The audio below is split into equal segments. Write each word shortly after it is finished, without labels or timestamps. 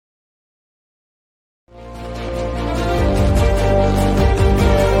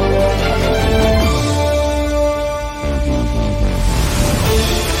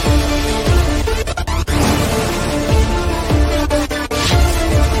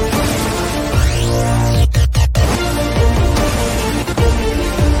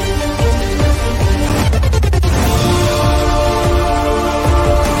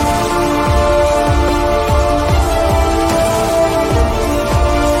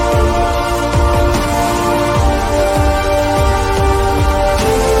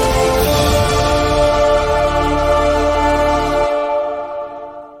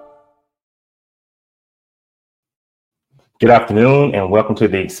Good afternoon and welcome to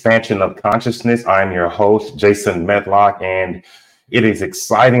the expansion of consciousness. I'm your host, Jason Medlock, and it is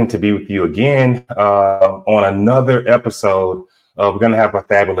exciting to be with you again on another episode. We're going to have a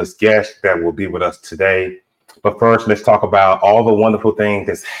fabulous guest that will be with us today. But first, let's talk about all the wonderful things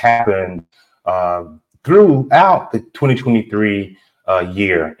that's happened throughout the 2023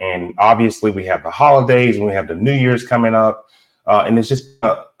 year. And obviously, we have the holidays and we have the New Year's coming up. And it's just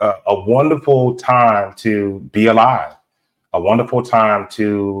a wonderful time to be alive. A wonderful time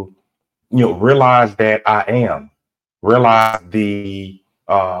to, realize that realize the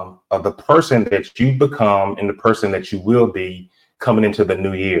person that you become and the person that you will be coming into the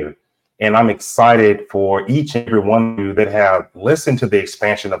new year. And I'm excited for each and every one of you that have listened to the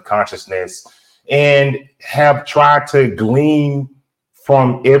expansion of consciousness and have tried to glean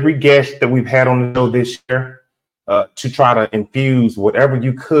from every guest that we've had on the show this year to try to infuse whatever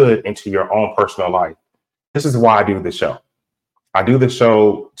you could into your own personal life. This is why I do the show. I do the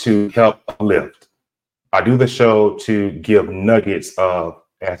show to help uplift. I do the show to give nuggets of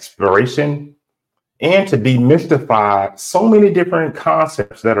aspiration and to demystify so many different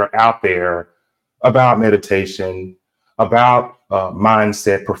concepts that are out there about meditation, about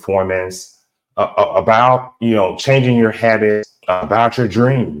mindset performance, about, changing your habits, about your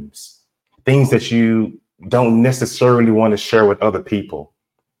dreams, things that you don't necessarily want to share with other people,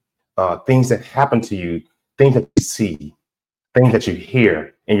 things that happen to you, things that you see, things that you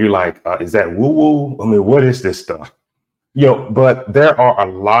hear, and you're like, is that woo-woo? I mean, what is this stuff? But there are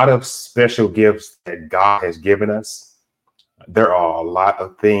a lot of special gifts that God has given us. There are a lot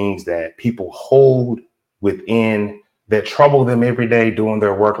of things that people hold within that trouble them every day doing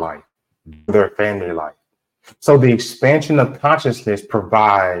their work life, their family life. So the expansion of consciousness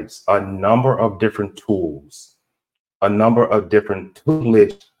provides a number of different tools, a number of different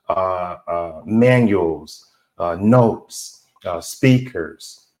toolage manuals, notes,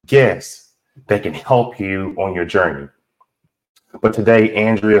 speakers, guests that can help you on your journey. But today,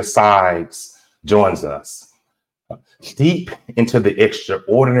 Aundrea Sides joins us. Deep into the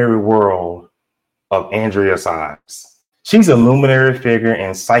extraordinary world of Aundrea Sides. She's a luminary figure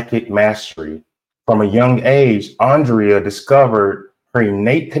in psychic mastery. From a young age, Aundrea discovered her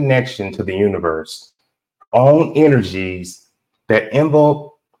innate connection to the universe, own energies that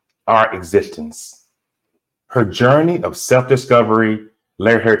envelop our existence. Her journey of self-discovery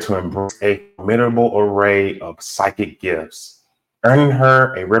led her to embrace a formidable array of psychic gifts, earning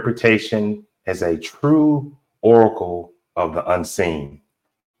her a reputation as a true oracle of the unseen.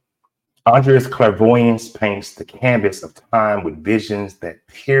 Aundrea's clairvoyance paints the canvas of time with visions that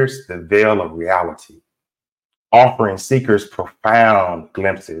pierce the veil of reality, offering seekers profound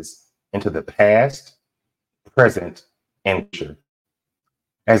glimpses into the past, present, and future.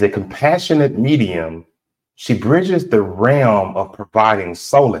 As a compassionate medium, she bridges the realm of providing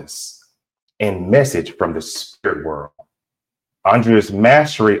solace and message from the spirit world. Aundrea's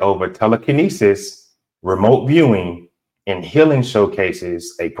mastery over telekinesis, remote viewing, and healing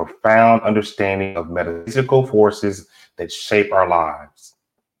showcases a profound understanding of metaphysical forces that shape our lives.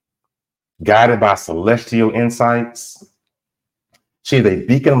 Guided by celestial insights, she is a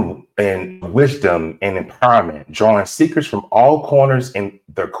beacon in wisdom and empowerment, drawing seekers from all corners in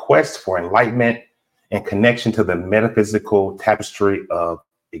their quest for enlightenment and connection to the metaphysical tapestry of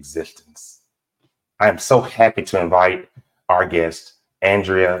existence. I am so happy to invite our guest,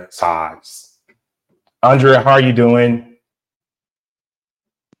 Aundrea Sides. Aundrea, how are you doing?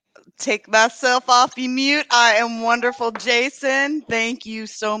 Take myself off the mute. I am wonderful, Jason. Thank you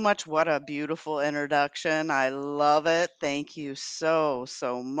so much. What a beautiful introduction. I love it. Thank you so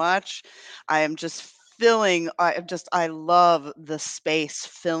much. I am just I love the space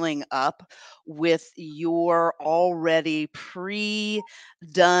filling up with your already pre-done,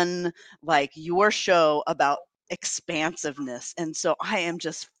 like your show about expansiveness. And so I am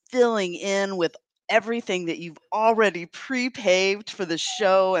just filling in with everything that you've already pre-paved for the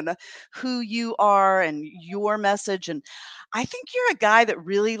show and who you are and your message. And I think you're a guy that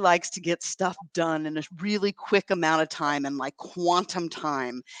really likes to get stuff done in a really quick amount of time and like quantum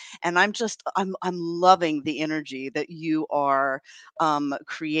time. And I'm loving the energy that you are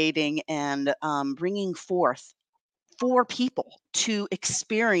creating and bringing forth for people to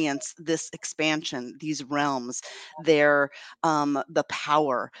experience this expansion, these realms, the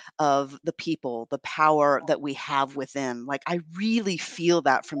power of the people, the power that we have within. Like, I really feel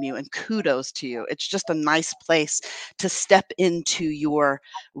that from you, and kudos to you. It's just a nice place to step into your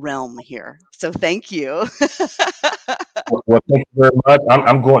realm here. So thank you. Well, thank you very much.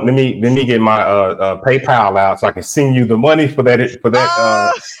 I'm going. Let me get my PayPal out so I can send you the money for that.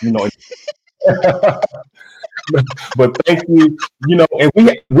 Oh, But thank you. And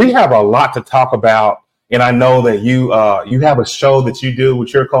we have a lot to talk about. And I know that you have a show that you do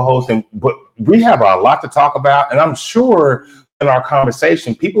with your co-host, and but we have a lot to talk about. And I'm sure in our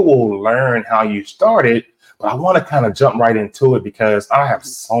conversation, people will learn how you started. But I want to kind of jump right into it because I have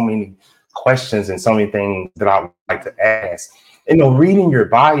so many questions and so many things that I would like to ask. Reading your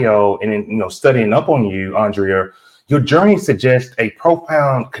bio and then, studying up on you, Aundrea, your journey suggests a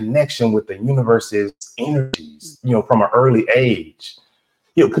profound connection with the universe's energies, from an early age.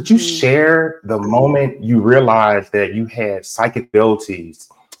 Could you Mm. share the moment you realized that you had psychic abilities,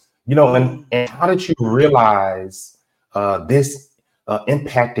 Mm. and how did you realize this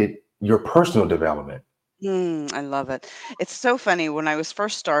impacted your personal development? I love it. It's so funny when I was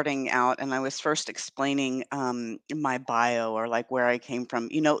first starting out and I was first explaining my bio or like where I came from.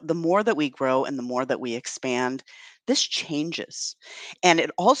 The more that we grow and the more that we expand, this changes. And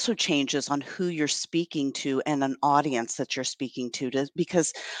it also changes on who you're speaking to and an audience that you're speaking to,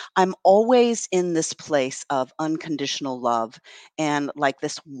 because I'm always in this place of unconditional love and like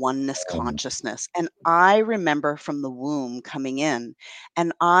this oneness Um, consciousness. And I remember from the womb coming in,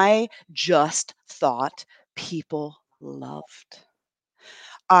 and I just thought people loved.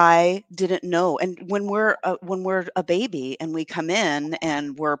 I didn't know. And when we're a baby and we come in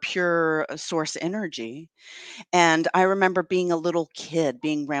and we're pure source energy, and I remember being a little kid,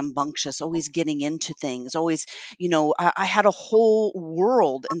 being rambunctious, always getting into things, always, I had a whole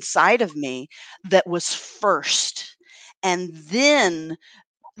world inside of me that was first. And then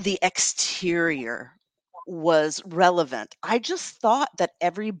the exterior was relevant. I just thought that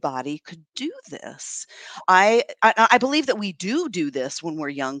everybody could do this. I believe that we do this when we're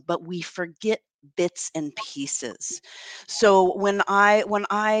young, but we forget bits and pieces. So when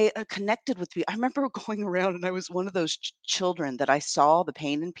I connected with people, I remember going around and I was one of those children that I saw the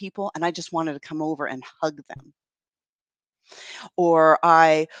pain in people and I just wanted to come over and hug them. Or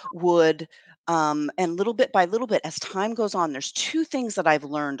I would and little bit by little bit as time goes on, there's two things that I've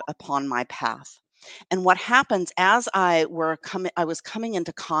learned upon my path. And what happens as I was coming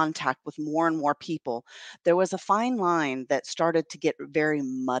into contact with more and more people, there was a fine line that started to get very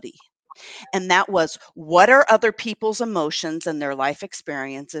muddy. And that was, what are other people's emotions and their life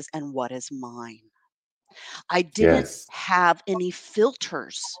experiences and what is mine? I didn't yes. have any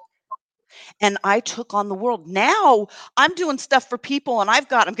filters, and I took on the world. Now I'm doing stuff for people and I'm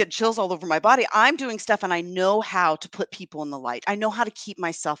getting chills all over my body. I'm doing stuff and I know how to put people in the light. I know how to keep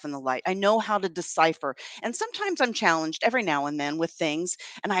myself in the light. I know how to decipher. And sometimes I'm challenged every now and then with things,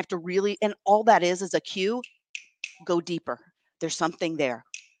 and I have to really, and all that is a cue, go deeper. There's something there.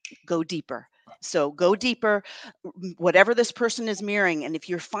 Go deeper. So go deeper, whatever this person is mirroring. And if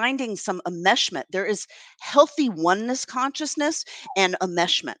you're finding some enmeshment, there is healthy oneness consciousness and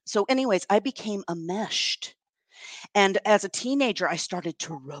enmeshment. So, anyways, I became enmeshed. And as a teenager, I started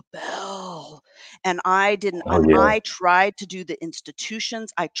to rebel. Oh And yeah. I tried to do the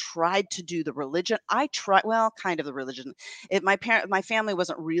institutions. I tried to do the religion. I tried, well, kind of the religion. My family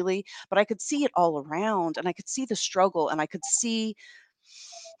wasn't really, but I could see it all around and I could see the struggle and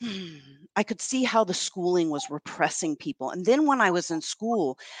Hmm, I could see how the schooling was repressing people. And then when I was in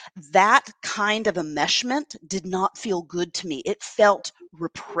school, that kind of enmeshment did not feel good to me. It felt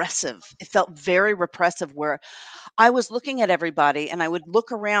repressive. It felt very repressive, where I was looking at everybody and I would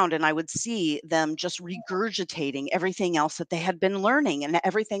look around and I would see them just regurgitating everything else that they had been learning and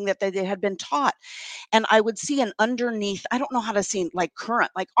everything that they had been taught. And I would see an underneath, I don't know how to see like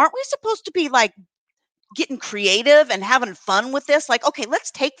current, like, aren't we supposed to be like getting creative and having fun with this? Like, okay,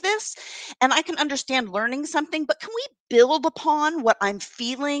 let's take this and I can understand learning something, but can we build upon what I'm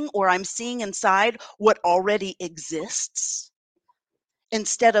feeling or I'm seeing inside what already exists?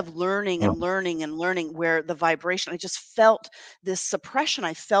 Instead of learning and Mm. learning and learning, where the vibration, I just felt this suppression.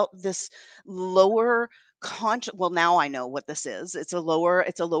 I felt this lower conscious. Well, now I know what this is. It's a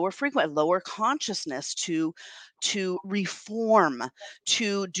lower frequent, lower consciousness to reform,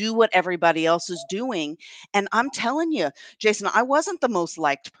 to do what everybody else is doing. And I'm telling you, Jason, I wasn't the most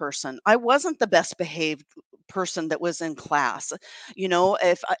liked person. I wasn't the best behaved person that was in class.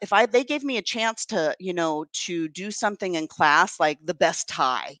 If they gave me a chance to, to do something in class, like the best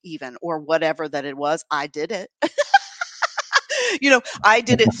tie even, or whatever that it was, I did it. I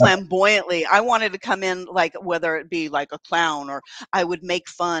did it flamboyantly. I wanted to come in like, whether it be like a clown, or I would make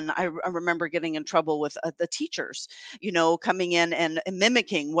fun. I remember getting in trouble with the teachers, coming in and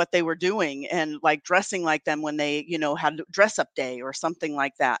mimicking what they were doing and like dressing like them when they, had dress up day or something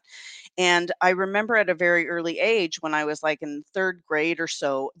like that. And I remember at a very early age, when I was like in third grade or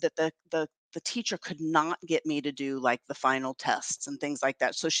so, that the the teacher could not get me to do like the final tests and things like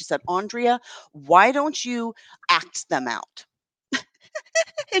that. So she said, Andrea, why don't you act them out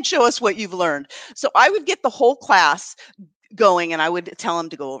and show us what you've learned? So I would get the whole class going, and I would tell them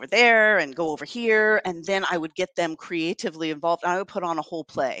to go over there and go over here, and then I would get them creatively involved. And I would put on a whole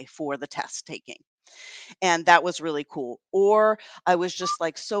play for the test taking, and that was really cool. Or I was just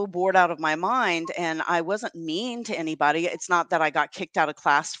like so bored out of my mind, and I wasn't mean to anybody. It's not that I got kicked out of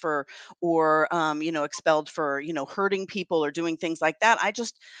class for, or expelled for, hurting people or doing things like that.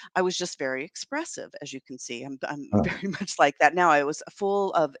 I was just very expressive, as you can see. I'm Uh, very much like that now. I was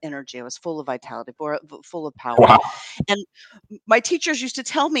full of energy. I was full of vitality, full of power. wow. And my teachers used to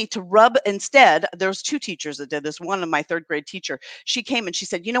tell me to rub instead. There's two teachers that did this. One of my third grade teacher, she came and she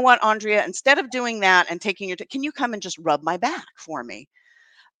said, you know what, Andrea, instead of doing that and taking can you come and just rub my back for me?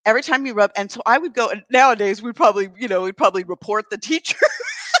 Every time you rub. And so I would go, and nowadays we'd probably report the teacher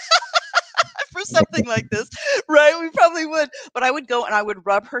for something like this, right? We probably would. But I would go and I would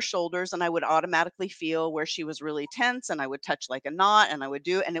rub her shoulders, and I would automatically feel where she was really tense, and I would touch like a knot, and I would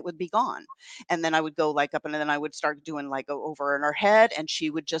do, and it would be gone. And then I would go like up, and then I would start doing like over in her head, and she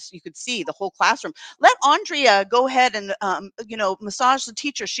would just, you could see the whole classroom. Let Andrea go ahead and massage the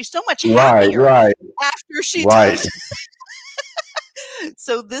teacher. She's so much Right, happier right, after she right. touched.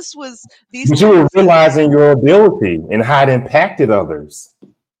 So these But you were kinds of realizing your ability and how it impacted others.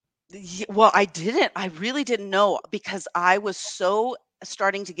 Well, I didn't. I really didn't know, because I was so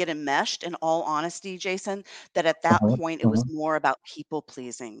starting to get enmeshed, in all honesty, Jason, that at that Mhm, point it was mhm. more about people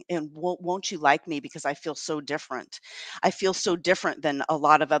pleasing. And won't you like me because I feel so different? I feel so different than a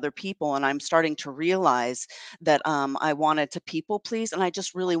lot of other people. And I'm starting to realize that I wanted to people please. And I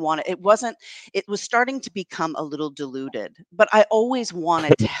just really wanted, it was starting to become a little diluted, but I always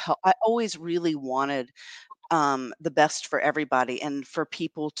wanted to help. I always really wanted the best for everybody, and for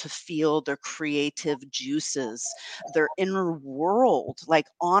people to feel their creative juices, their inner world, like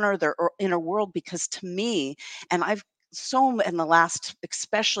honor their inner world. Because to me, and I've so in the last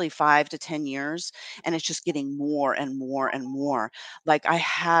especially 5 to 10 years, and it's just getting more and more and more, like I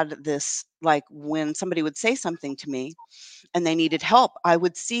had this, like when somebody would say something to me and they needed help, I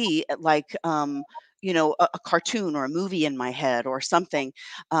would see like a cartoon or a movie in my head, or something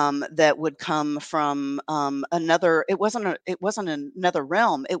that would come from another. It wasn't another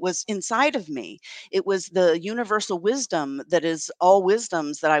realm. It was inside of me. It was the universal wisdom that is all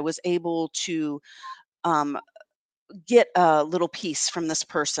wisdoms, that I was able to um, get a little piece from this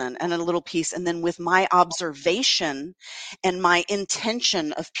person, and a little piece, and then with my observation and my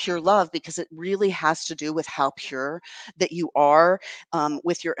intention of pure love, because it really has to do with how pure that you are,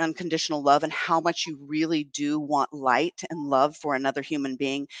 with your unconditional love, and how much you really do want light and love for another human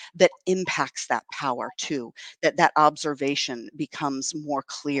being, that impacts that power too, that observation becomes more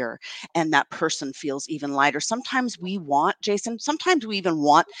clear, and that person feels even lighter. Sometimes we want, Jason, sometimes we even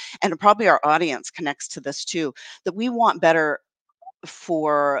want, and probably our audience connects to this too, that we want betterment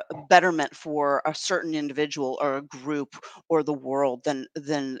for a certain individual or a group or the world than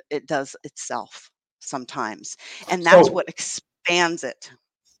it does itself sometimes. And that's So, what expands it.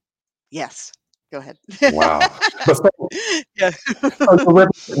 Yes. Go ahead. wow. But Yeah. so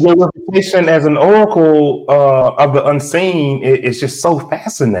your reputation as an oracle of the unseen is just so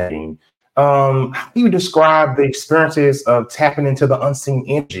fascinating. How do you describe the experiences of tapping into the unseen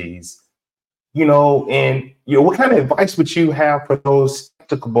energies? And what kind of advice would you have for those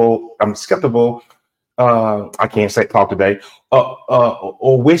skeptical, I can't say talk today,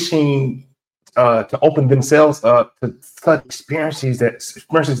 or wishing to open themselves up to such experiences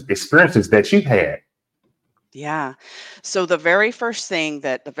that you've had? Yeah. So the very first thing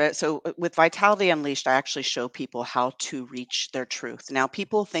with Vitality Unleashed, I actually show people how to reach their truth. Now,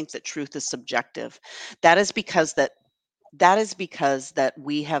 people think that truth is subjective. That is because that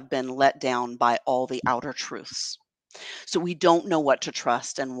we have been let down by all the outer truths. So we don't know what to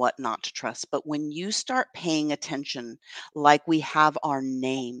trust and what not to trust. But when you start paying attention, like we have our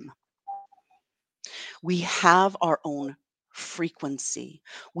name, we have our own frequency,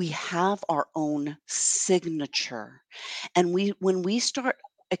 we have our own signature. And when we start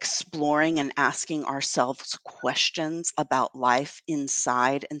exploring and asking ourselves questions about life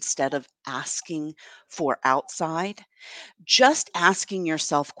inside instead of asking for outside, just asking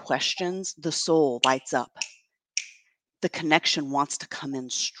yourself questions, the soul lights up. The connection wants to come in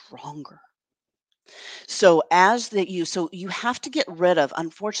stronger. So so you have to get rid of,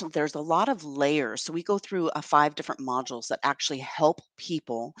 unfortunately, there's a lot of layers. So we go through 5 different modules that actually help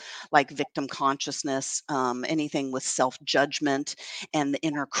people, like victim consciousness, anything with self-judgment and the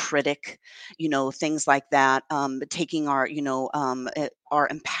inner critic, things like that. Taking our, our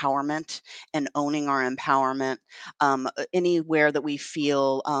empowerment and owning our empowerment. Anywhere that we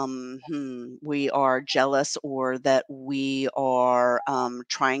feel we are jealous, or that we are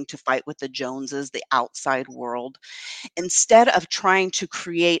trying to fight with the Joneses, the outside world, instead of trying to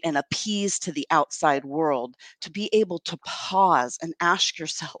create and appease to the outside world, to be able to pause and ask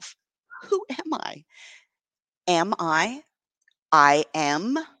yourself, who am I? Am I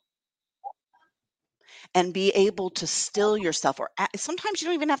am, and be able to still yourself. Or sometimes you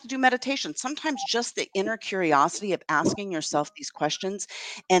don't even have to do meditation. Sometimes just the inner curiosity of asking yourself these questions,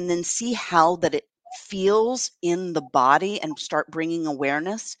 and then see how that it feels in the body, and start bringing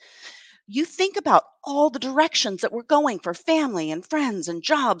awareness. You think about all the directions that we're going for family and friends and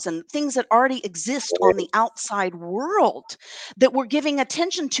jobs and things that already exist on the outside world, that we're giving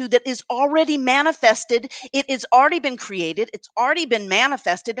attention to, that is already manifested. It has already been created. It's already been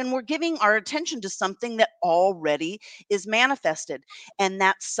manifested. And we're giving our attention to something that already is manifested. And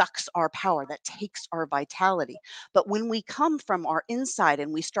that sucks our power. That takes our vitality. But when we come from our inside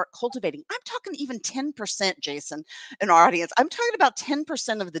and we start cultivating, I'm talking even 10%, Jason, in our audience, I'm talking about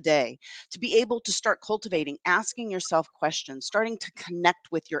 10% of the day, to be able to start cultivating, asking yourself questions, starting to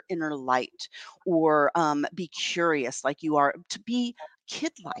connect with your inner light, or be curious like you are, to be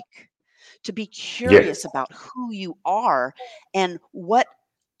kid-like, to be curious Yes. about who you are and what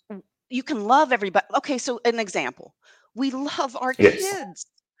you can love everybody. Okay, so an example. We love our Yes. kids.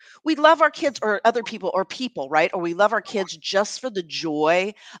 We love our kids, or other people, or people, right? Or we love our kids just for the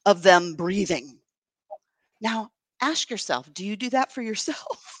joy of them breathing. Now, ask yourself, do you do that for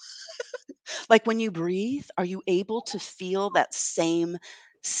yourself? Like when you breathe, are you able to feel that same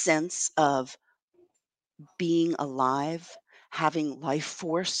sense of being alive, having life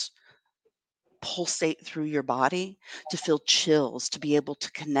force pulsate through your body, to feel chills, to be able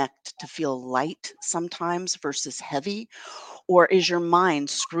to connect, to feel light sometimes versus heavy? Or is your mind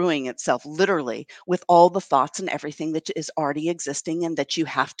screwing itself literally with all the thoughts and everything that is already existing, and that you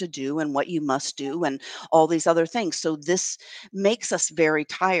have to do, and what you must do, and all these other things? So this makes us very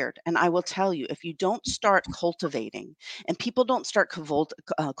tired. And I will tell you, if you don't start cultivating, and people don't start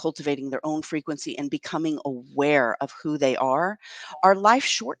cultivating their own frequency and becoming aware of who they are, our life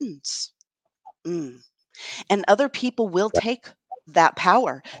shortens. Mm. And other people will take that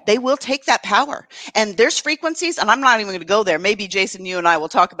power. They will take that power. And there's frequencies, and I'm not even going to go there. Maybe Jason, you and I will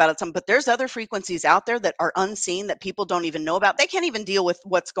talk about it some, but there's other frequencies out there that are unseen, that people don't even know about. They can't even deal with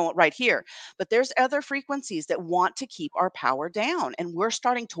what's going right here. But there's other frequencies that want to keep our power down. And we're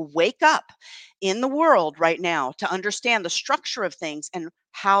starting to wake up in the world right now to understand the structure of things and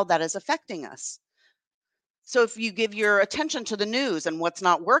how that is affecting us. So if you give your attention to the news and what's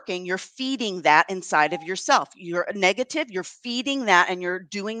not working, you're feeding that inside of yourself. You're negative, you're feeding that, and you're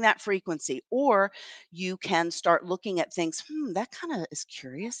doing that frequency. Or you can start looking at things, that kind of is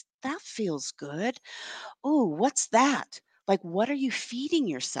curious. That feels good. Oh, what's that? Like, what are you feeding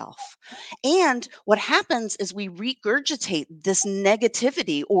yourself? And what happens is we regurgitate this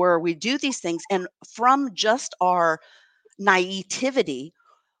negativity, or we do these things, and from just our naivety,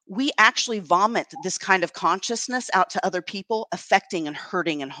 we actually vomit this kind of consciousness out to other people, affecting and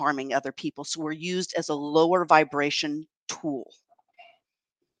hurting and harming other people. So we're used as a lower vibration tool.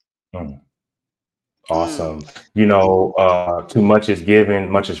 Mm. Mm. Awesome. Too much is given,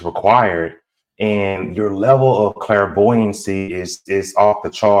 much is required, and your level of clairvoyancy is off the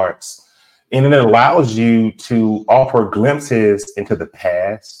charts. And it allows you to offer glimpses into the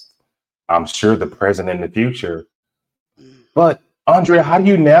past, I'm sure the present and the future. Mm. But Aundrea, how do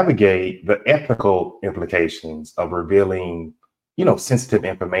you navigate the ethical implications of revealing, sensitive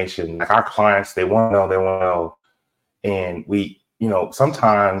information? Like our clients, they want to know, and we,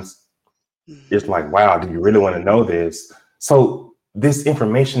 sometimes it's like, Mhm. wow, do you really want to know this? So this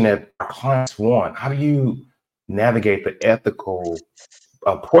information that our clients want, how do you navigate the ethical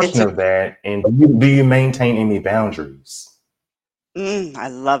It's portion a of that? And do you maintain any boundaries? I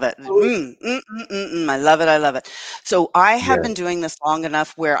love it. I love it. I love it. So I have Yeah, been doing this long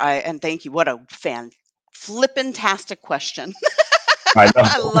enough where and thank you. What a flippin-tastic question. I know.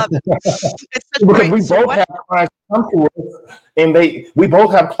 I love it. It's such Because great. we So both what? have clients come to us, and we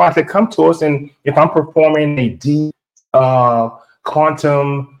both have clients that come to us, and if I'm performing a deep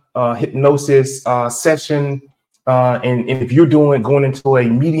quantum hypnosis session, and if you're going into a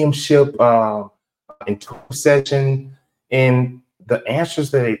mediumship intuitive session, and the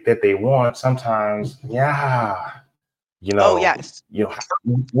answers that they want sometimes, yeah, you Oh, know, yes.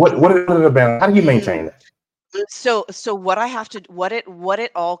 what are the balance? How do you maintain Mm. that? So what I have to what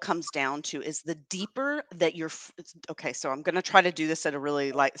it all comes down to is the deeper that okay, so I'm going to try to do this at a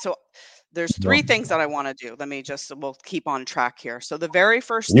really so there's three things that I want to do. Let me just we'll keep on track here. So the very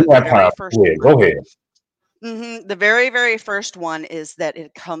first You the got very time. first Go ahead. one. Go ahead. The very, very first one is that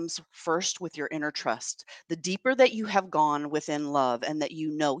it comes first with your inner trust. The deeper that you have gone within love and that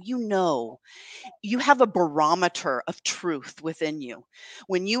you have a barometer of truth within you.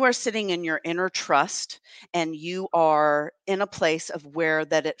 When you are sitting in your inner trust and you are in a place of where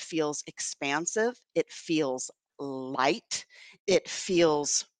that it feels expansive, it feels light, it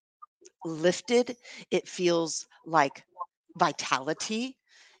feels lifted, it feels like vitality,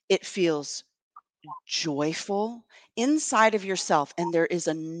 it feels joyful inside of yourself, and there is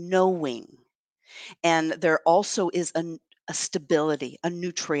a knowing, and there also is a stability, a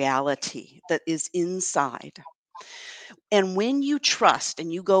neutrality that is inside. And when you trust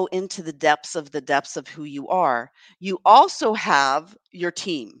and you go into the depths of who you also have your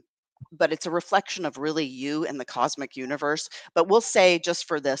team, but it's a reflection of really you and the cosmic universe. But we'll say, just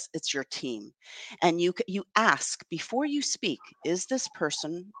for this, it's your team. And you ask before you speak, is this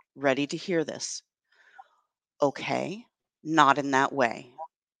person ready to hear this? Okay, not in that way,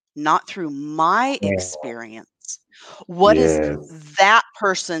 not through my Mm, experience. What is yes. that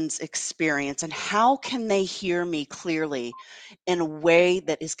person's experience, and how can they hear me clearly in a way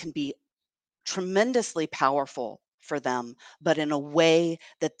that can be tremendously powerful for them, but in a way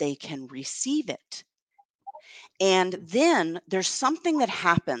that they can receive it? And then there's something that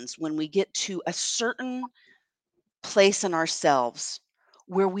happens when we get to a certain place in ourselves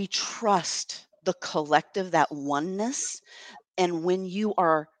where we trust the collective, that oneness. And when you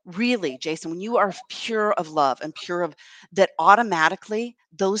are really, Jason, when you are pure of love and pure of that, automatically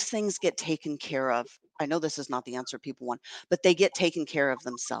those things get taken care of. I know this is not the answer people want, but they get taken care of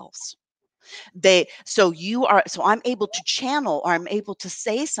themselves. So I'm able to channel, or I'm able to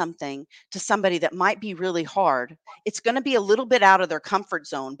say something to somebody that might be really hard. It's going to be a little bit out of their comfort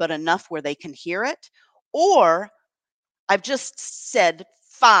zone, but enough where they can hear it. Or I've just said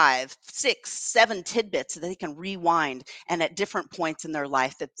 5, 6, 7 tidbits that they can rewind, and at different points in their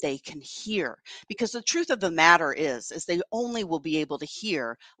life that they can hear. Because the truth of the matter is they only will be able to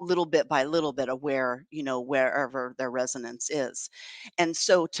hear little bit by little bit of wherever their resonance is. And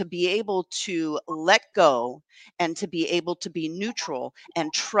so to be able to let go and to be able to be neutral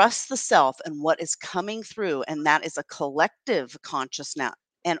and trust the self and what is coming through, and that is a collective consciousness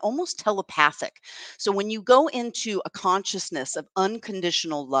and almost telepathic. So when you go into a consciousness of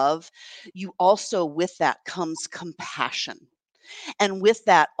unconditional love, you also, with that comes compassion. And with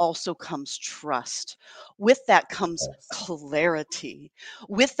that also comes trust. With that comes Yes. clarity.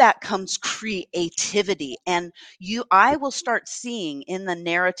 With that comes creativity. And I will start seeing in the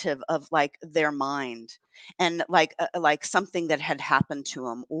narrative of like their mind, and like something that had happened to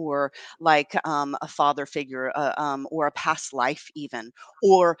them, or like a father figure, or a past life even,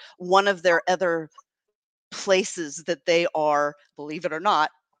 or one of their other places that they are, believe it or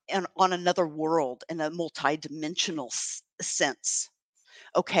not, and on another world in a multidimensional sense,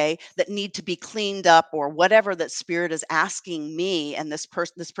 okay, that need to be cleaned up, or whatever that spirit is asking me, and this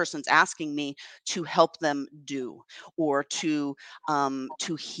person's asking me to help them do, or to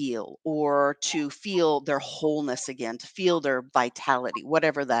heal, or to feel their wholeness again, to feel their vitality,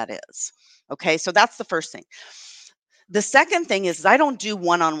 whatever that is. Okay, so that's the first thing. The second thing is I don't do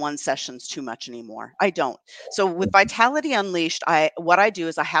one-on-one sessions too much anymore. I don't. So with Vitality Unleashed, what I do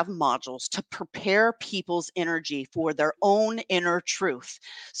is I have modules to prepare people's energy for their own inner truth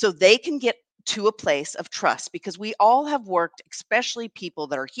so they can get to a place of trust, because we all have worked, especially people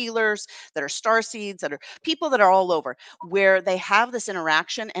that are healers, that are star seeds, that are people that are all over, where they have this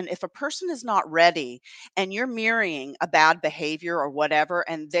interaction, and if a person is not ready and you're mirroring a bad behavior or whatever,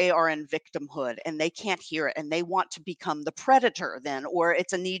 and they are in victimhood and they can't hear it and they want to become the predator then, or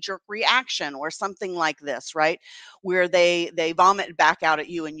it's a knee-jerk reaction or something like this, right, where they vomit back out at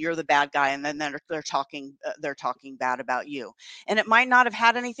you and you're the bad guy, and then they're talking bad about you, and it might not have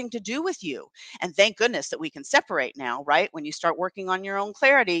had anything to do with you. And thank goodness that we can separate now, right? When you start working on your own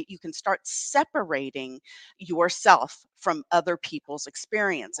clarity, you can start separating yourself from other people's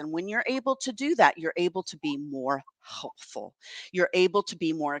experience. And when you're able to do that, you're able to be more helpful. You're able to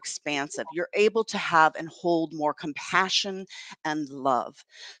be more expansive. You're able to have and hold more compassion and love.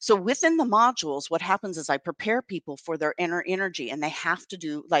 So within the modules, what happens is I prepare people for their inner energy, and they have to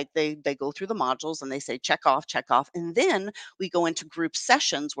do like they go through the modules and they say check off, and then we go into group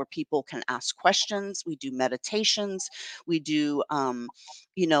sessions where people can ask questions. We do meditations. We do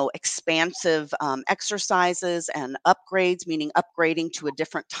expansive exercises and upgrades, meaning upgrading to a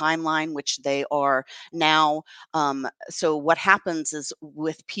different timeline, which they are now. So what happens is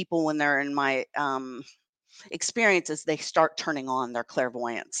with people when they're in my experiences, they start turning on their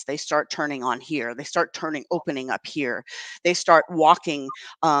clairvoyance. They start turning on here. They start opening up here. They start walking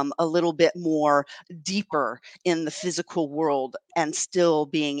a little bit more deeper in the physical world and still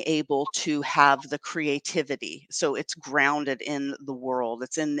being able to have the creativity. So it's grounded in the world.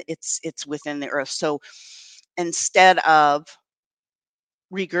 It's within the earth. So instead of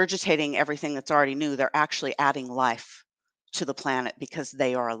regurgitating everything that's already new, they're actually adding life to the planet because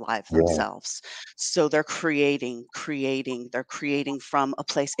they are alive Yeah. themselves. So they're they're creating from a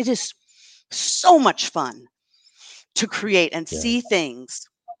place. It is so much fun to create and Yeah. see things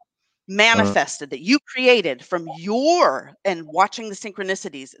Mm, manifested that you created from your and watching the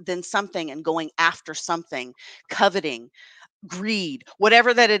synchronicities, then something and going after something, coveting, greed,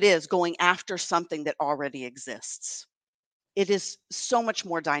 whatever that it is, going after something that already exists. It is so much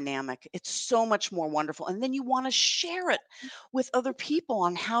more dynamic. It's so much more wonderful. And then you want to share it with other people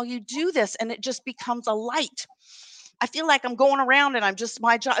on how you do this. And it just becomes a light. I feel like I'm going around and I'm just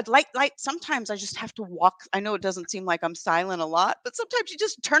my job. Like sometimes I just have to walk. I know it doesn't seem like I'm silent a lot, but sometimes you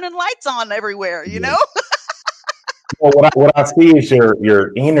just turning lights on everywhere, you yeah. know? Well, what I see is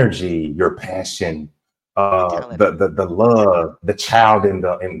your energy, your passion, You tell it. the love, the child in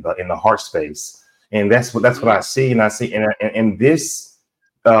the heart space, and that's what Hmm. I see, and I see, and this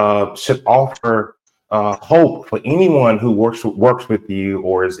should offer hope for anyone who works with you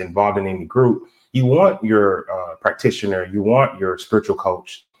or is involved in any group. You want your practitioner, you want your spiritual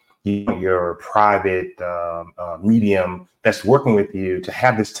coach, you want your private medium that's working with you to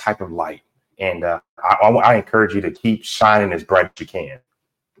have this type of light. And I encourage you to keep shining as bright as you can.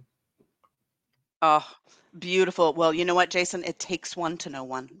 Oh, beautiful. Well, you know what, Jason? It takes one to know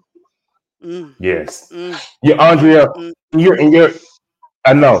one. Mm, Yes. mm, Yeah, mm, Andrea, mm. in your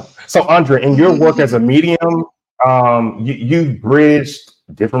I know. So Andrea, in your work as a medium, you bridged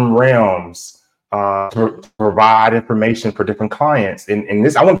different realms to Mhm. provide information for different clients. And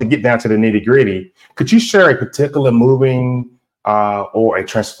this, I want to get down to the nitty gritty. Could you share a particular moving or a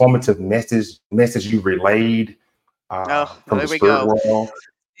transformative message you relayed Oh, from the there we spirit go. world?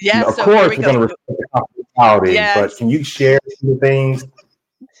 Yes, Of so here course, we we're go. going to So respect the confidentiality, but yes. can you share some things?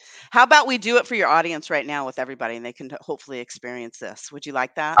 How about we do it for your audience right now with everybody, and they can hopefully experience this. Would you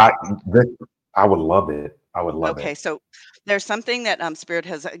like that? I this, I would love it. I would love Okay, it. so there's something that Spirit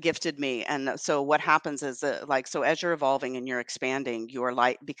has gifted me, and so what happens is like so as you're evolving and you're expanding, your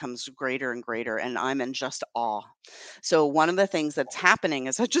light becomes greater and greater, and I'm in just awe. So one of the things that's happening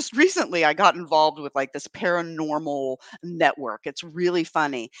is I just recently I got involved with like this paranormal network. It's really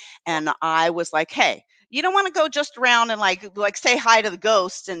funny, and I was like, hey. You don't want to go just around and like say hi to the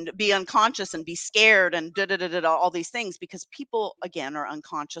ghosts and be unconscious and be scared and da da da da all these things because people again are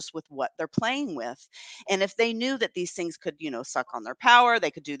unconscious with what they're playing with. And if they knew that these things could, suck on their power,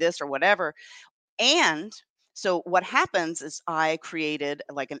 they could do this or whatever. And so what happens is I created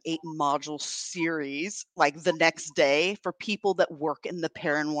like an 8 module series like the next day for people that work in the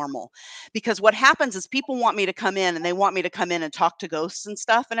paranormal. Because what happens is people want me to come in and they want me to come in and talk to ghosts and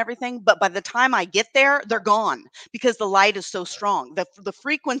stuff and everything, but by the time I get there, they're gone because the light is so strong. The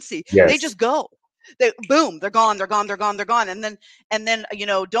frequency, they Yes. just go. They boom, they're gone, they're gone, they're gone, they're gone. And then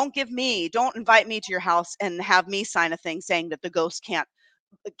don't invite me to your house and have me sign a thing saying that the ghost can't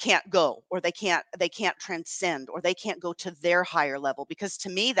go or they can't transcend or they can't go to their higher level because to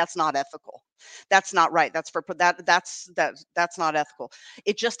me that's not ethical. That's not right. That's not ethical.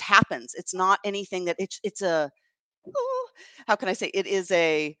 It just happens. It's not anything that it's a how can I say it is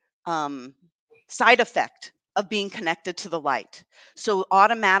a um side effect of being connected to the light. So Yeah.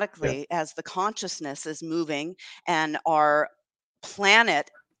 automatically as the consciousness is moving and our planet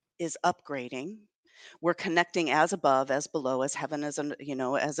is upgrading, we're connecting as above, as below, as heaven is,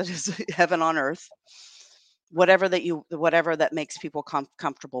 as it is heaven on earth. Whatever that makes people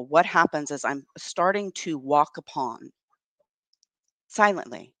comfortable. What happens is I'm starting to walk upon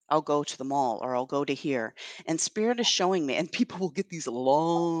silently. I'll go to the mall or I'll go to here, and spirit is showing me, and people will get these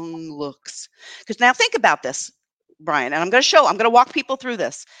long looks. Because now think about this, Brian, and I'm going to walk people through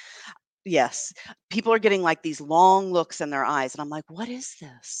this. Yes. People are getting like these long looks in their eyes. And I'm like, what is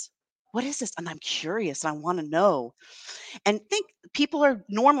this? What is this? And I'm curious and I want to know. And think people are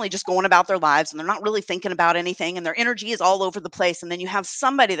normally just going about their lives and they're not really thinking about anything and their energy is all over the place. And then you have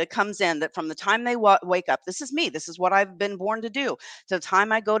somebody that comes in that from the time they wake up, this is me, this is what I've been born to do. To the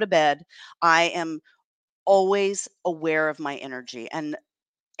time I go to bed, I am always aware of my energy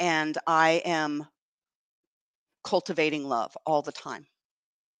and I am cultivating love all the time.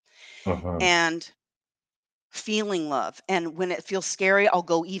 Mhm. And feeling love. And when it feels scary, I'll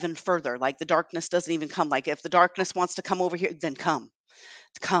go even further. Like the darkness doesn't even come. Like if the darkness wants to come over here, then come.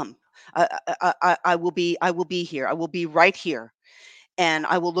 I will be here. I will be right here. And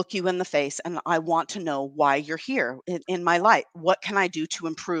I will look you in the face and I want to know why you're here in my life. What can I do to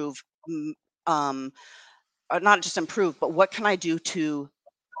improve? mm, Um, Not just improve, but what can I do to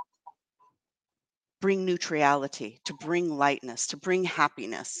bring neutrality, to bring lightness, to bring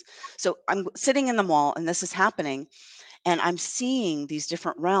happiness? So I'm sitting in the mall and this is happening. And I'm seeing these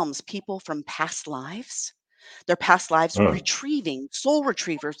different realms, people from past lives, their past lives Mm. retrieving, soul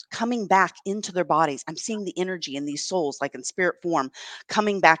retrievers coming back into their bodies. I'm seeing the energy in these souls, like in spirit form,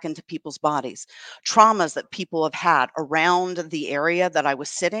 coming back into people's bodies. Traumas that people have had around the area that I was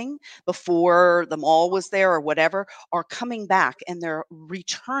sitting before the mall was there or whatever are coming back and they're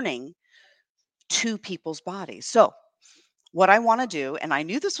returning to people's bodies. So, what I want to do, and I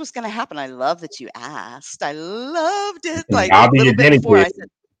knew this was going to happen. I love that you asked. I loved it. Like a I'll be little your bit guinea before pig. I said,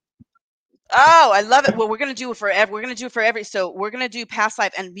 "Oh, I love it." Well, we're going to do it for every. We're going to do it for every. So we're going to do past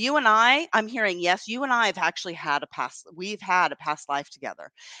life, and you and I. I'm hearing yes. You and I have actually had a past. We've had a past life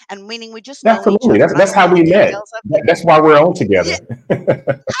together, and meaning we just know each Absolutely. other. And I That's don't know how the we met. details of. That's why we're on Yeah, together.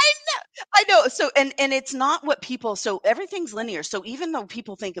 I know. So and it's not what people so everything's linear. So even though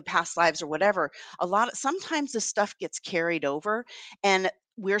people think of past lives or whatever, a lot of sometimes this stuff gets carried over and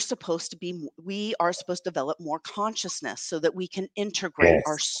we are supposed to develop more consciousness so that we can integrate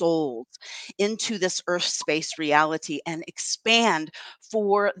our Yes. souls into this earth space reality and expand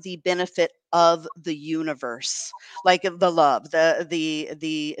for the benefit of the universe, like the love,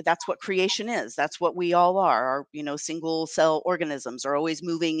 the that's what creation is. That's what we all are. Our single cell organisms are always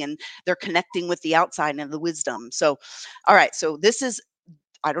moving and they're connecting with the outside and the wisdom. So all right, so this is,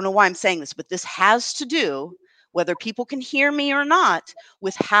 I don't know why I'm saying this, but this has to do, whether people can hear me or not,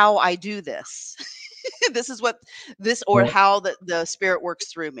 with how I do this. This is what this or Mm. how the spirit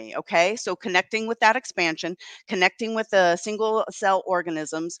works through me. Okay. So connecting with that expansion, connecting with the single cell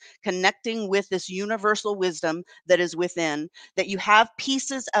organisms, connecting with this universal wisdom that is within, that you have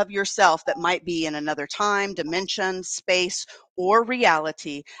pieces of yourself that might be in another time, dimension, space, or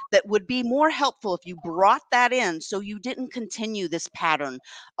reality that would be more helpful if you brought that in so you didn't continue this pattern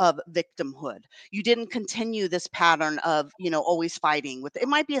of victimhood. You didn't continue this pattern of, always fighting with it.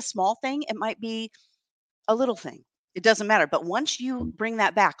 Might be a small thing, it might be a little thing. It doesn't matter. But once you bring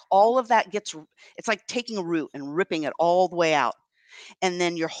that back, all of that it's like taking a root and ripping it all the way out. And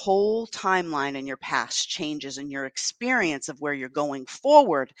then your whole timeline and your past changes and your experience of where you're going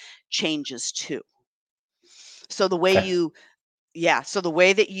forward changes too. So the way Okay. you, yeah, so the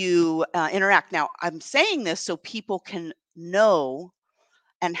way that you interact. Now, I'm saying this so people can know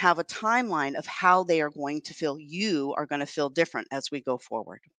and have a timeline of how they are going to feel. You are going to feel different as we go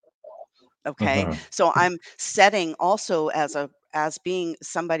forward. Okay. Mhm. So I'm setting also as being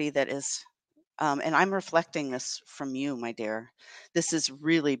somebody that is and I'm reflecting this from you, my dear. This is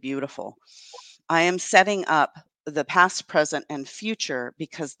really beautiful. I am setting up the past, present, and future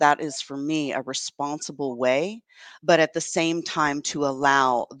because that is for me a responsible way, but at the same time to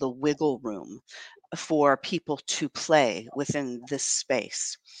allow the wiggle room for people to play within this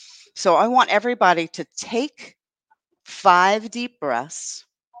space. So I want everybody to take 5 deep breaths.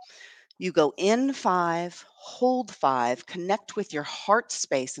 You go in 5, hold 5, connect with your heart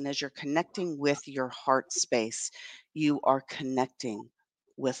space. And as you're connecting with your heart space, you are connecting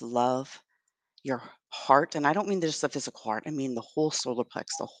with love, your heart. And I don't mean just the physical heart, I mean the whole solar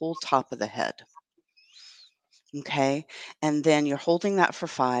plex, the whole top of the head. Okay. And then you're holding that for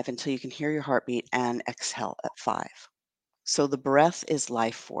 5 until you can hear your heartbeat and exhale at 5. So the breath is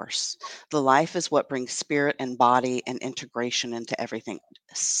life force. The life is what brings spirit and body and integration into everything.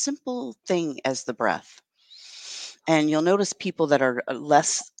 A simple thing as the breath. And you'll notice people that are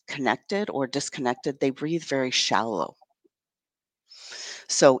less connected or disconnected, they breathe very shallow.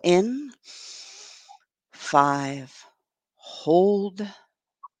 So in 5, hold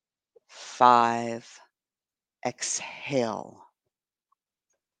 5, exhale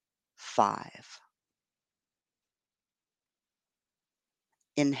 5.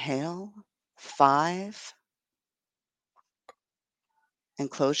 Inhale 5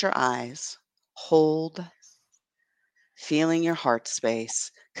 and close your eyes. Hold, feeling your heart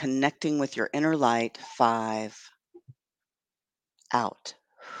space, connecting with your inner light. 5, out.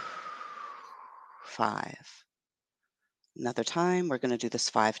 5. Another time, we're going to do this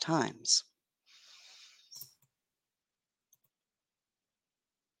 5 times.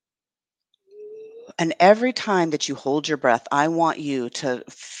 And every time that you hold your breath, I want you to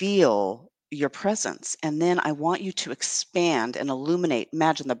feel your presence. And then I want you to expand and illuminate.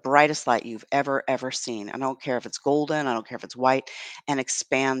 Imagine the brightest light you've ever seen. I don't care if it's golden, I don't care if it's white, and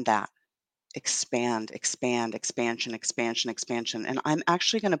expand that. Expand, expand, expansion, expansion, expansion. And I'm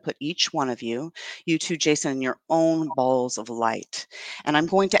actually going to put each one of you, you two, Jason, in your own balls of light. And I'm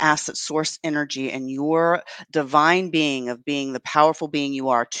going to ask that source energy and your divine being of being the powerful being you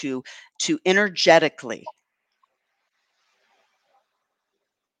are to energetically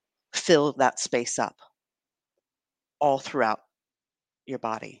fill that space up all throughout your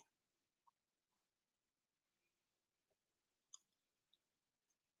body.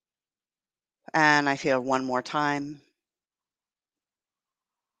 And I feel one more time.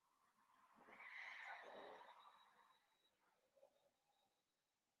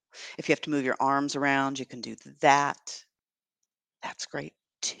 If you have to move your arms around, you can do that. That's great.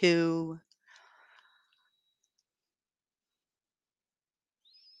 2.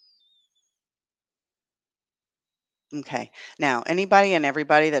 Okay. Now, anybody and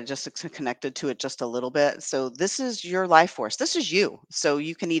everybody that just connected to it just a little bit. So this is your life force. This is you. So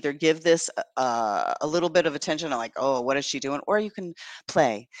you can either give this a little bit of attention, like, oh, what is she doing? Or you can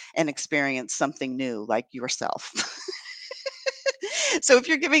play and experience something new, like yourself. So if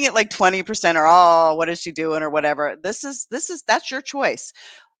you're giving it like 20% or, oh, what is she doing or whatever, that's your choice.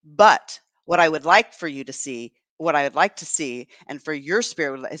 But what I would like for you to see, what I would like to see, and for your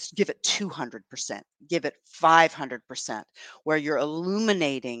spirit is give it 200%, give it 500%, where you're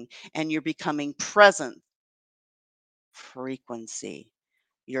illuminating and you're becoming present frequency,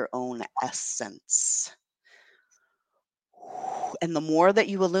 your own essence. And the more that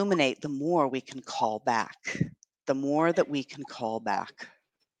you illuminate, the more we can call back. The more that we can call back.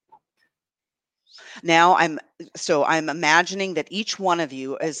 Now I'm imagining that each one of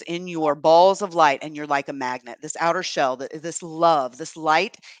you is in your balls of light and you're like a magnet. This outer shell, this love, this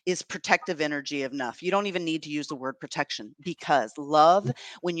light is protective energy enough. You don't even need to use the word protection because love,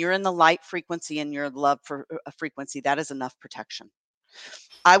 when you're in the light frequency and your love for a frequency, that is enough protection.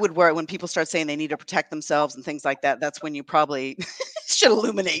 I would worry when people start saying they need to protect themselves and things like that. That's when you probably should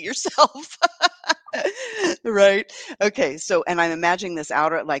illuminate yourself. Right. Okay. So, and I'm imagining this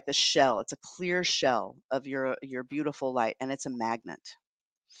outer, like the shell. It's a clear shell of your beautiful light, and it's a magnet.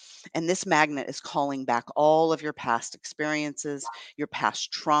 And this magnet is calling back all of your past experiences, your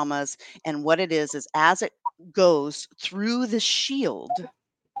past traumas, and what it is as it goes through the shield.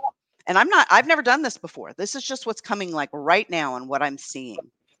 And I've never done this before. This is just what's coming like right now and what I'm seeing.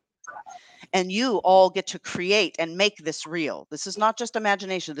 And you all get to create and make this real. This is not just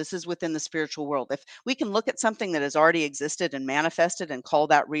imagination. This is within the spiritual world. If we can look at something that has already existed and manifested and call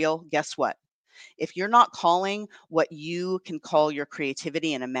that real, guess what? If you're not calling what you can call your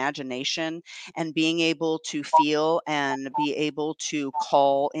creativity and imagination and being able to feel and be able to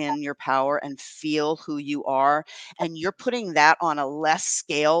call in your power and feel who you are, and you're putting that on a less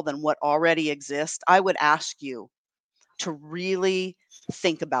scale than what already exists, I would ask you to really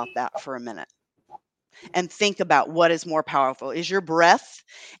think about that for a minute and think about what is more powerful. Is your breath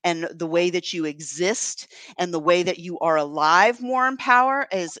and the way that you exist and the way that you are alive more in power?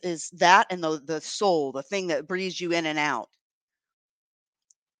 Is that and the soul, the thing that breathes you in and out?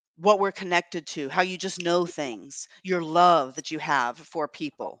 What we're connected to, how you just know things, your love that you have for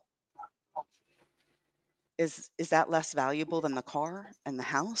people. Is that less valuable than the car and the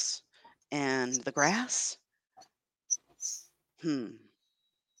house and the grass?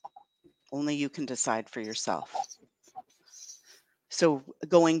 Only you can decide for yourself. So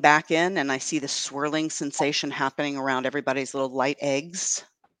going back in and I see the swirling sensation happening around everybody's little light eggs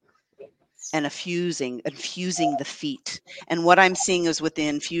and infusing the feet. And what I'm seeing is with the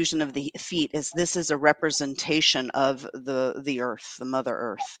infusion of the feet is this is a representation of the earth, the mother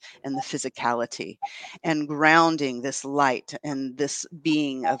earth and the physicality and grounding this light and this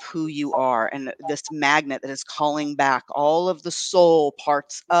being of who you are and this magnet that is calling back all of the soul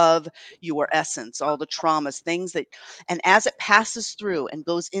parts of your essence, all the traumas, things that, and as it passes through and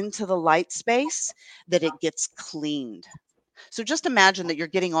goes into the light space, that it gets cleaned. So just imagine that you're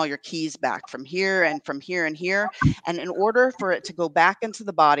getting all your keys back from here and from here and here. And in order for it to go back into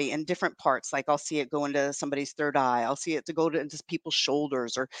the body in different parts, like I'll see it go into somebody's third eye, I'll see it to go into people's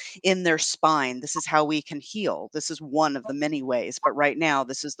shoulders or in their spine. This is how we can heal. This is one of the many ways. But right now,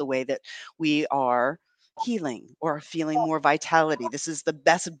 this is the way that we are healing or feeling more vitality. This is the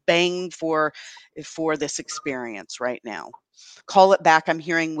best bang for this experience right now. Call it back. I'm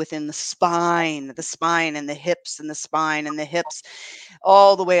hearing within the spine and the hips and the spine and the hips,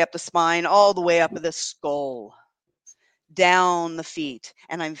 all the way up the spine, all the way up the skull, down the feet.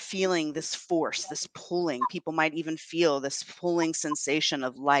 And I'm feeling this force, this pulling. People might even feel this pulling sensation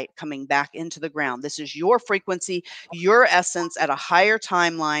of light coming back into the ground. This is your frequency, your essence at a higher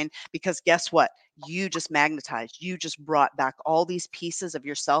timeline, because guess what? You just magnetized. You just brought back all these pieces of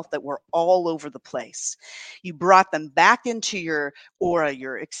yourself that were all over the place. You brought them back into your aura,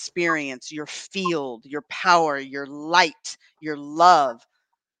 your experience, your field, your power, your light, your love.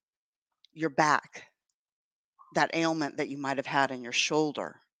 You're back. That ailment that you might have had in your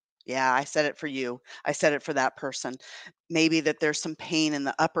shoulder. Yeah, I said it for you. I said it for that person. Maybe that there's some pain in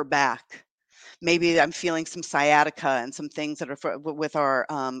the upper back. Maybe I'm feeling some sciatica and some things that are with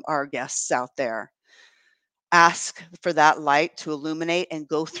our guests out there. Ask for that light to illuminate and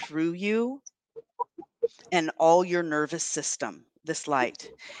go through you and all your nervous system, this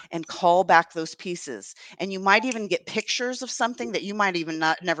light, and call back those pieces. And you might even get pictures of something that you might even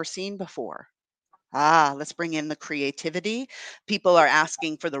not never seen before. Let's bring in the creativity. People are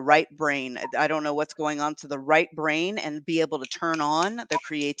asking for the right brain. I don't know what's going on to the right brain and be able to turn on the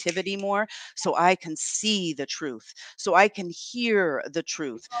creativity more so I can see the truth, so I can hear the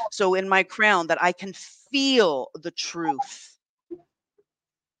truth. So in my crown that I can feel the truth.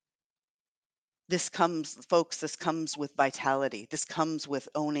 This comes, folks, this comes with vitality. This comes with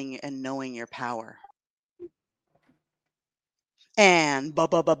owning and knowing your power. And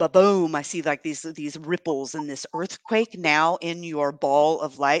boom, I see like these ripples and this earthquake now in your ball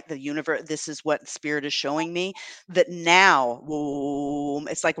of light, the universe. This is what spirit is showing me, that now boom,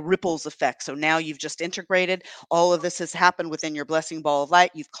 it's like ripples effect. So now you've just integrated. All of this has happened within your blessing ball of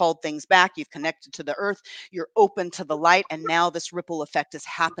light. You've called things back. You've connected to the earth. You're open to the light. And now this ripple effect is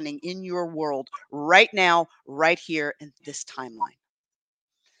happening in your world right now, right here in this timeline,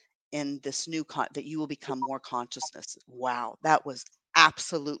 in this new that you will become more consciousness. Wow, that was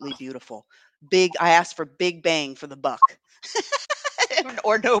absolutely beautiful. I asked for big bang for the buck.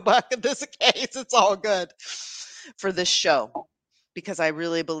 Or no buck in this case. It's all good for this show, because I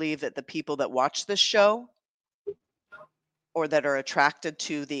really believe that the people that watch this show or that are attracted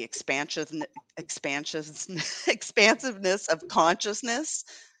to the expansiveness of consciousness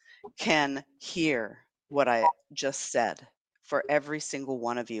can hear what I just said for every single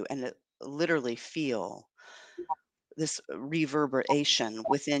one of you, and literally feel this reverberation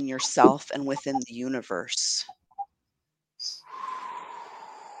within yourself and within the universe.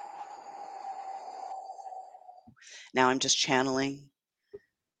 Now I'm just channeling,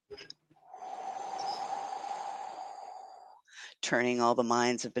 turning. All the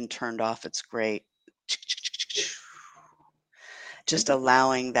minds have been turned off. It's great. Just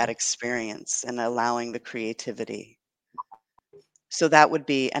allowing that experience and allowing the creativity. So that would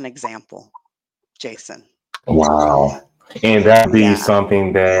be an example, Jason. Wow. And that'd be Yeah.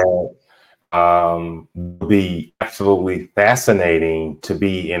 something that would be absolutely fascinating to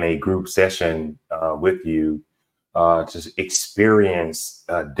be in a group session with you, to experience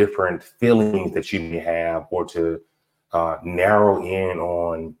different feelings that you may have, or to narrow in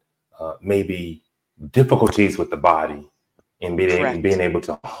on maybe difficulties with the body, and Correct. being able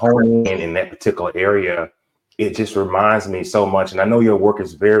to hone in that particular area. It just reminds me so much. And I know your work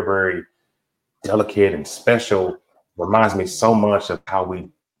is very, very delicate and special. Reminds me so much of how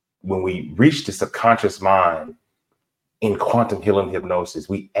when we reach the subconscious mind in quantum healing hypnosis,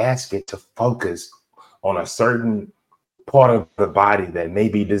 we ask it to focus on a certain part of the body that may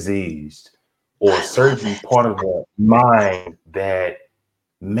be diseased, or a certain part of the mind that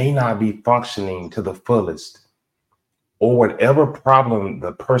may not be functioning to the fullest, or whatever problem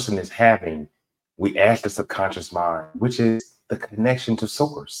the person is having. We ask the subconscious mind, which is the connection to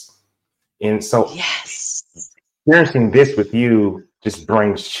source. And so Yes. experiencing this with you just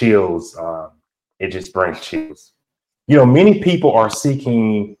brings chills. It just brings chills. You know, many people are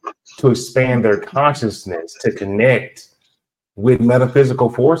seeking to expand their consciousness to connect with metaphysical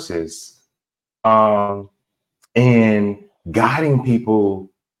forces, and guiding people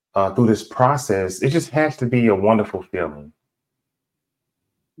through this process. It just has to be a wonderful feeling.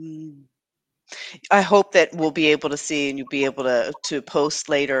 I hope that we'll be able to see and you'll be able to post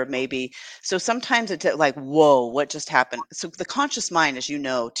later maybe. So sometimes it's like, whoa, what just happened? So the conscious mind, as you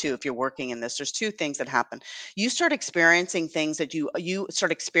know, too, if you're working in this, there's two things that happen. You start experiencing things that you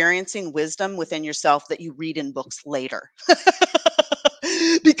start experiencing wisdom within yourself that you read in books later.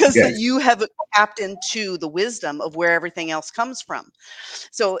 Because Yes. you have tapped into the wisdom of where everything else comes from.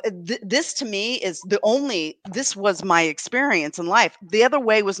 So this to me is this was my experience in life. The other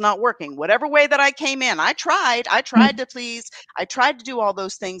way was not working. Whatever way that I came in, I tried to please, I tried to do all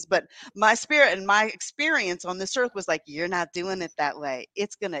those things, but my spirit and my experience on this earth was like, you're not doing it that way.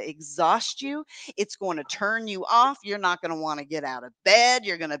 It's going to exhaust you. It's going to turn you off. You're not going to want to get out of bed.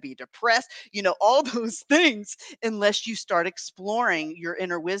 You're going to be depressed, all those things, unless you start exploring your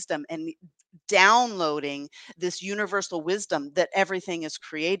inner wisdom and downloading this universal wisdom that everything is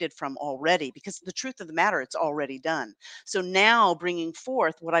created from already, because the truth of the matter, it's already done. So now bringing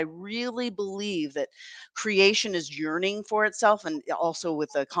forth what I really believe that creation is yearning for itself, and also with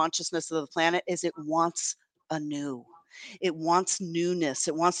the consciousness of the planet, is it wants anew. It wants newness.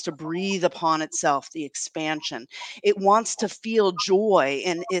 It wants to breathe upon itself, the expansion. It wants to feel joy.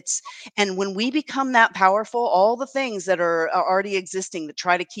 And when we become that powerful, all the things that are already existing that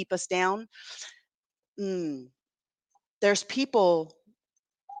try to keep us down, mm, there's people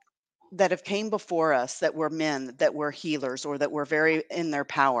that have came before us that were men, that were healers, or that were very in their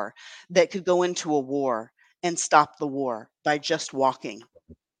power, that could go into a war and stop the war by just So, walking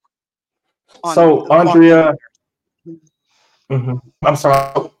on Andrea, the earth. I'm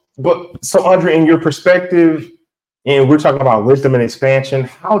sorry, but so Andrea, in your perspective, and we're talking about wisdom and expansion,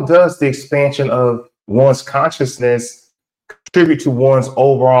 how does the expansion of one's consciousness contribute to one's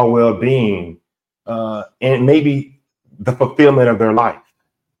overall well-being, and maybe the fulfillment of their life?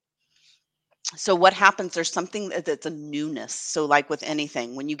 So what happens, there's something that's a newness. So like with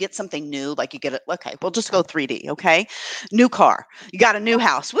anything, when you get something new, like you get it, okay, we'll just go 3D. Okay, new car, you got a new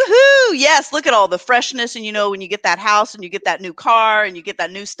house, woohoo, yes, look at all the freshness. And when you get that house and you get that new car and you get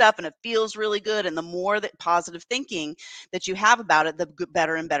that new stuff, and it feels really good, and the more that positive thinking that you have about it, the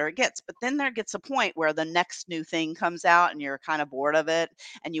better and better it gets. But then there gets a point where the next new thing comes out and you're kind of bored of it,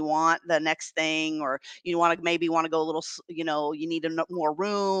 and you want the next thing, or you maybe want to go a little, you need more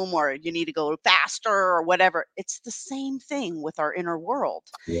room, or you need to go faster, or whatever. It's the same thing with our inner world,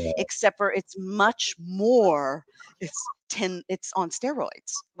 Yeah. except for it's much more. It's on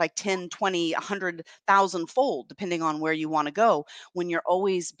steroids, like 10, 20, 100,000 fold, depending on where you want to go, when you're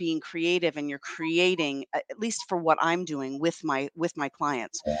always being creative and you're creating, at least for what I'm doing with my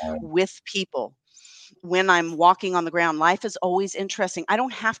clients, with people. When I'm walking on the ground, life is always interesting. I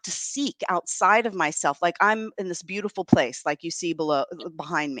don't have to seek outside of myself. Like, I'm in this beautiful place, like you see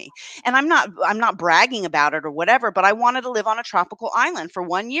behind me. And I'm not bragging about it or whatever, but I wanted to live on a tropical island for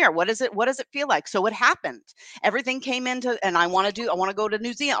 1 year. What does it feel like? So it happened. Everything came into, and I want to go to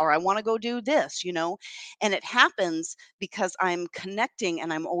New Zealand, or I want to go do this. And it happens because I'm connecting,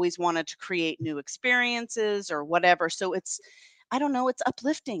 and I'm always wanted to create new experiences or whatever. So I don't know, it's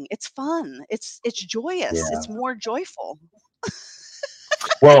uplifting, it's fun, it's joyous, Yeah. it's more joyful.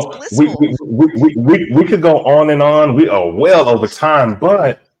 It's Well, blissful. we could go on and on. We are well over time,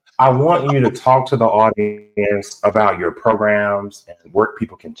 but I want you to talk to the audience about your programs and where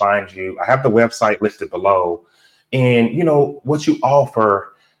people can find you. I have the website listed below, and what you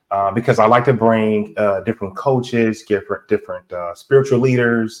offer, because I like to bring different coaches, different spiritual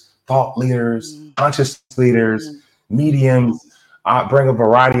leaders, thought leaders, Mm, conscious leaders, mm. mediums. I bring a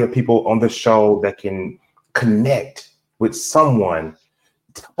variety of people on the show that can connect with someone.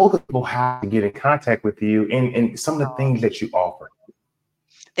 Tell the people how to get in contact with you, and some of the Oh, things that you offer.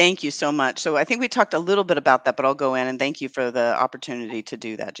 thank you so much. So I think we talked a little bit about that, but I'll go in and thank you for the opportunity to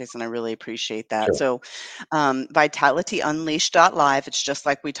do that, Jason. I really appreciate that. Sure. So, vitalityunleashed.live, it's just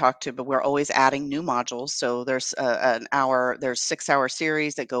like we talked to, but we're always adding new modules. So there's 6-hour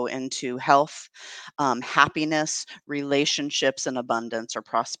series that go into health, happiness, relationships, and abundance, or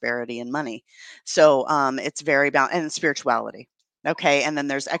prosperity and money. So it's very about, and spirituality. Okay. And then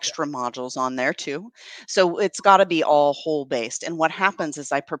there's extra modules on there too. So it's got to be all whole based. And what happens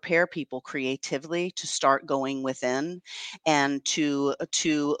is I prepare people creatively to start going within, and to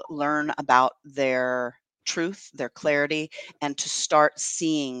learn about their truth, their clarity, and to start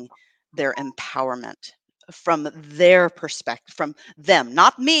seeing their empowerment from their perspective, from them,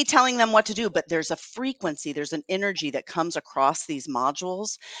 not me telling them what to do, but there's a frequency, there's an energy that comes across these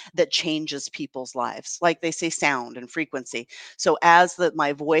modules that changes people's lives. Like they say, sound and frequency. So as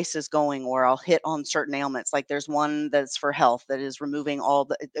my voice is going, or I'll hit on certain ailments, like there's one that's for health that is removing all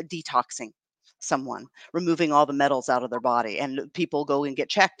the detoxing. someone, removing all the metals out of their body. And people go and get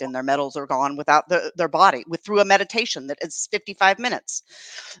checked and their metals are gone without their body through a meditation that is 55 minutes.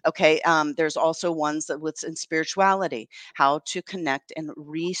 Okay. There's also ones that with in spirituality, how to connect and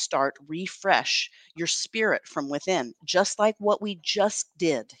restart, refresh your spirit from within, just like what we just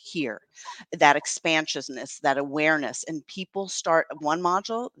did here. That expansiveness, that awareness. And people start one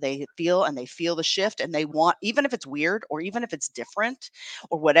module, they feel the shift and they want, even if it's weird or even if it's different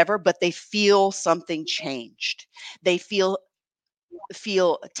or whatever, but they feel something changed. They feel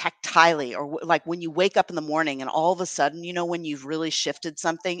tactilely, or like when you wake up in the morning and all of a sudden, when you've really shifted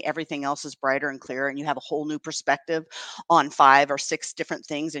something, everything else is brighter and clearer and you have a whole new perspective on 5 or 6 different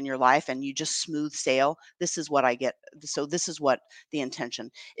things in your life and you just smooth sail. This is what I get. So this is what the intention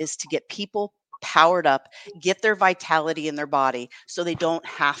is, to get people powered up, get their vitality in their body so they don't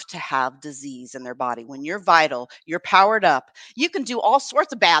have to have disease in their body. When you're vital, you're powered up, you can do all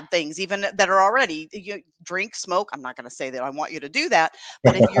sorts of bad things, even that are already, you drink, smoke. I'm not going to say that I want you to do that,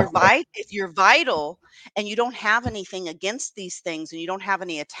 but if you're vital and you don't have anything against these things and you don't have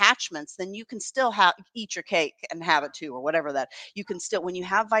any attachments, then you can still eat your cake and have it too, or whatever. That you can still, when you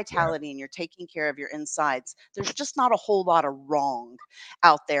have vitality and you're taking care of your insides, there's just not a whole lot of wrong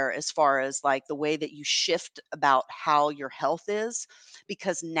out there as far as like the way that you shift about how your health is.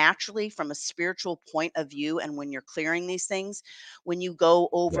 Because naturally, from a spiritual point of view, and when you're clearing these things, when you go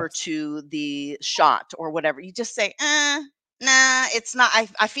over Yes. to the shot or whatever, you just say, nah, it's not,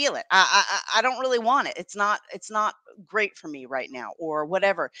 I feel it. I don't really want it. It's not great for me right now, or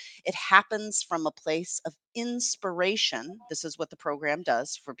whatever. It happens from a place of inspiration. This is what the program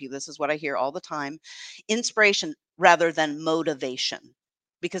does for people. This is what I hear all the time. Inspiration rather than motivation.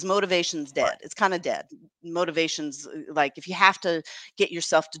 Because motivation's Right. dead. It's kind of dead. Motivation's like, if you have to get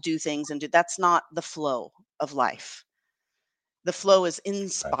yourself to do things and do, that's not the flow of life. The flow is Right.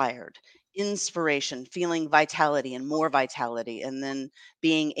 inspired, inspiration, feeling vitality and more vitality, and then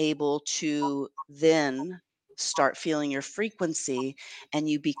being able to then start feeling your frequency, and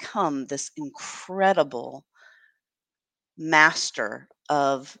you become this incredible master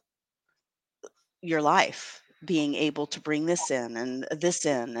of your life, being able to bring this in and this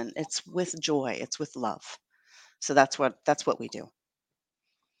in, and it's with joy, it's with love. So that's what we do.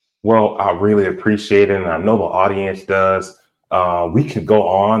 Well, I really appreciate it, and I know the audience does. We could go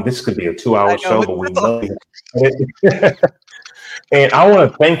on. This could be a 2 hour I know show, it's but we that's all. love it. And I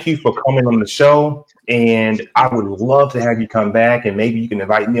want to thank you for coming on the show. And I would love to have you come back, and maybe you can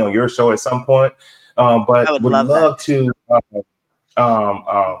invite me on your show at some point. I But would would love that. love to.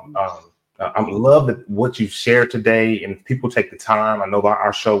 I love that what you shared today, and if people take the time. I know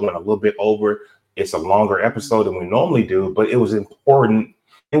our show went a little bit over. It's a longer episode than we normally do, but it was important,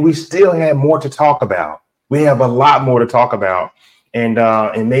 and we still have more to talk about. We have a lot more to talk about, and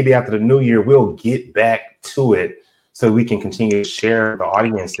maybe after the new year we'll get back to it so we can continue to share with the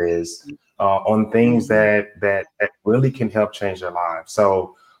audiences on things Mhm. that really can help change their lives.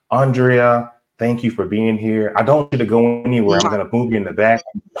 So, Aundrea, thank you for being here. I don't want you to go anywhere. I'm Mwah. going to move you in the back,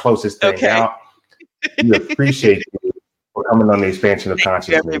 close this thing Okay. out. We appreciate you for coming on the expansion of Thank you,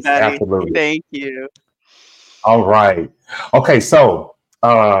 consciousness. everybody. Absolutely. Thank you. All right. Okay. So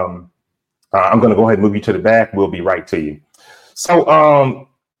I'm going to go ahead and move you to the back. We'll be right to you. So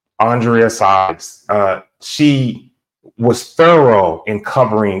Aundrea Sykes, she was thorough in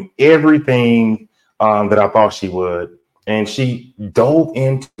covering everything that I thought she would. And she dove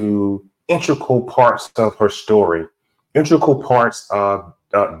into integral parts of her story, integral parts of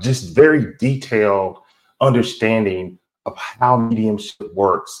just very detailed understanding of how mediumship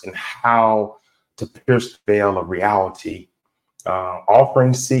works and how to pierce the veil of reality,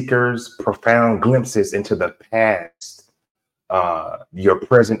 offering seekers profound glimpses into the past, your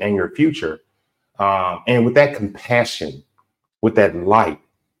present, and your future. And with that compassion, with that light,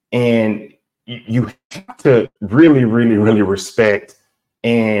 and you have to really, really, really respect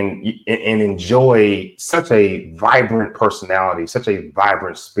and enjoy such a vibrant personality, such a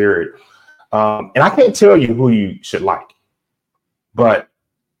vibrant spirit. And I can't tell you who you should like, but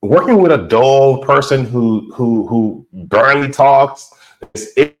working with a dull person who barely talks,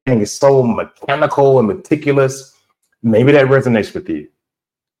 everything is so mechanical and meticulous, maybe that resonates with you.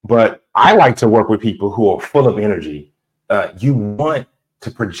 But I like to work with people who are full of energy. You want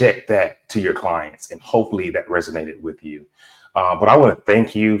to project that to your clients, and hopefully that resonated with you. But I want to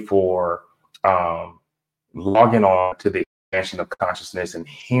thank you for logging on to the expansion of consciousness and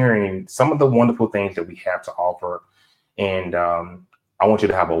hearing some of the wonderful things that we have to offer. And I want you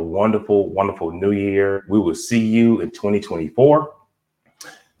to have a wonderful, wonderful new year. We will see you in 2024.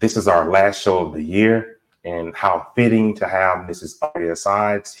 This is our last show of the year. and how fitting to have Mrs. Aundrea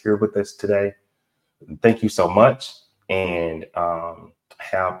Sides here with us today. Thank you so much, and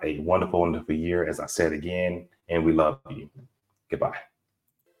have a wonderful, wonderful year, as I said again, and we love you. Goodbye.